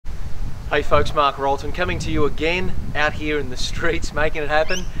Hey folks, Mark Rolton coming to you again out here in the streets making it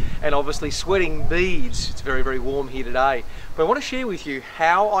happen, and obviously sweating beads. It's very, very warm here today. But I want to share with you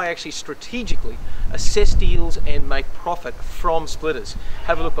how I actually strategically assess deals and make profit from splitters.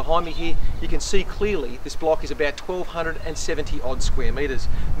 Have a look behind me here. You can see clearly this block is about 1,270 odd square metres,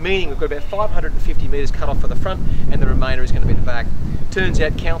 meaning we've got about 550 metres cut off for the front and the remainder is going to be the back. Turns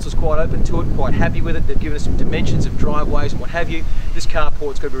out council's quite open to it, quite happy with it. They've given us some dimensions of driveways and what have you. This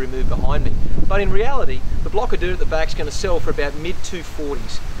carport's going to be removed behind me. But in reality, the block of dirt at the back is going to sell for about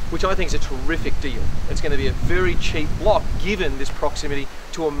mid-240s, which I think is a terrific deal. It's going to be a very cheap block given this proximity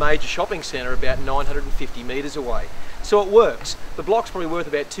to a major shopping centre about 950 metres away. So it works. The block's probably worth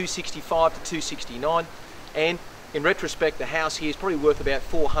about 265 to 269, and in retrospect the house here is probably worth about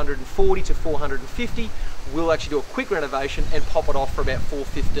 440 to 450. We'll actually do a quick renovation and pop it off for about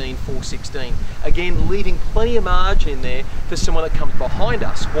 415, 416. Again, leaving plenty of margin in there for someone that comes behind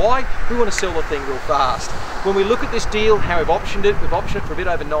us. Why? We want to sell the thing real fast. When we look at this deal, how we've optioned it for a bit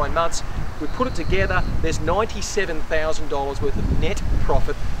over 9 months. We put it together, there's $97,000 worth of net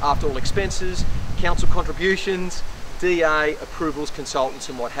profit after all expenses, council contributions, DA, approvals, consultants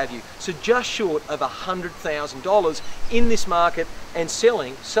and what have you. So just short of $100,000 in this market and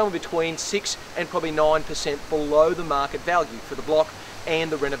selling somewhere between 6 and probably 9% below the market value for the block and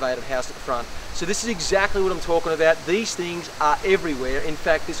the renovated house at the front. So this is exactly what I'm talking about. These things are everywhere. In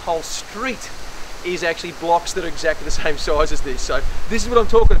fact, this whole street is actually blocks that are exactly the same size as this. So this is what I'm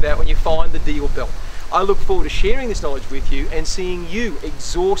talking about when you find the deal belt. I look forward to sharing this knowledge with you and seeing you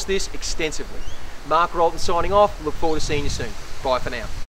exhaust this extensively. Mark Rolton signing off. Look forward to seeing you soon. Bye for now.